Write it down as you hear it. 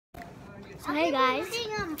So hey guys,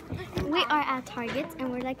 we are at Target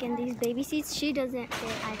and we're like in these baby seats. She doesn't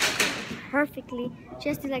fit I think perfectly. She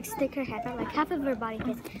has to like stick her head out, like half of her body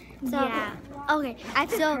fits. So Yeah. okay, I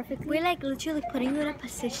fit So perfectly. we're like literally putting you in a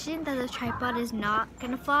position that the tripod is not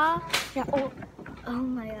gonna fall. Yeah. Oh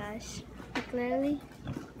my gosh. Like literally.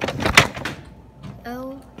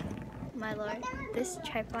 Oh my lord. This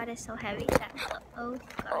tripod is so heavy that oh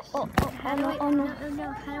gosh. Oh How do no! we, Oh no!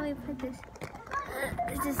 no. How do we put this?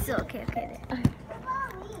 This is so okay there.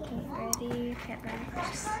 Okay, ready? Okay, ready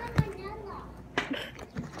first.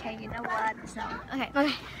 Okay, you know what? So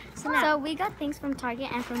okay. So now, so we got things from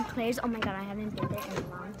Target and from Claire's. Oh my god, I haven't been there in a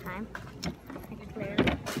long time. Like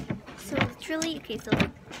literally. So truly, okay, so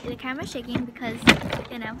the camera's shaking because,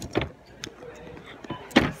 you know,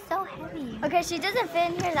 it's so heavy. Okay, she doesn't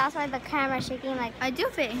fit in here. That's why the camera's shaking. Like I do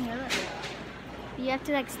fit in here, look. you have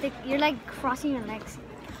to like stick. You're like crossing your legs.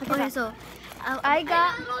 Okay, so I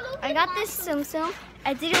got this Tsum Tsum.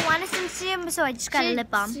 I didn't want a Tsum Tsum, so I just got a lip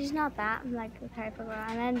balm. She's not that. I'm like the type of girl.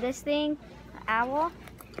 And then this thing, owl.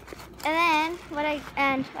 And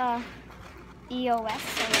then EOS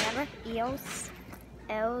or whatever. EOS.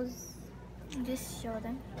 Just show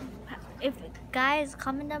them. If guys,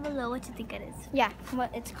 comment down below what you think it is. Yeah,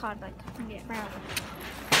 what it's called, like. Yeah.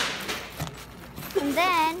 And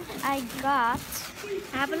then I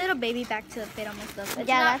have a little baby back to fit on my stuff.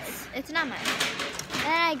 It's not mine. And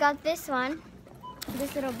then I got this one,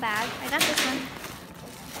 this little bag. I got this one.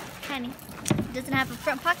 Tiny. It doesn't have a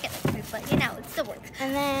front pocket like this, but you know, it still works.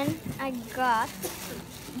 And then I got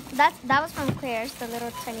that was from Claire's, the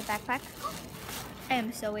little tiny backpack. I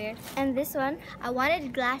am so weird. And this one, I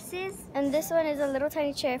wanted glasses. and this one is a little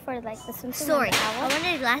tiny chair for like the Tsum Tsum. Sorry, and the owl. I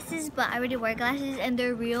wanted glasses, but I already wear glasses and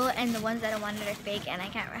they're real, and the ones that I wanted are fake, and I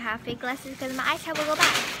can't have fake glasses because my eyesight will go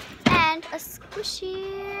bad. And a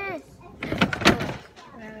squishy.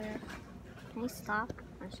 Can you stop?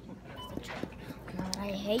 I'm just kidding. God, I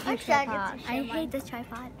hate your tripod. I hate this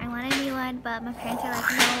tripod. I want a new one, but my parents are like,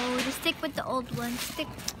 no, just stick with the old one.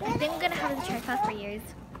 I think I'm gonna have the tripod for years.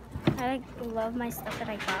 I like love my stuff that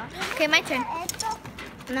I got. Okay, my turn.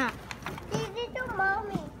 No.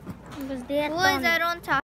 Who is that on top?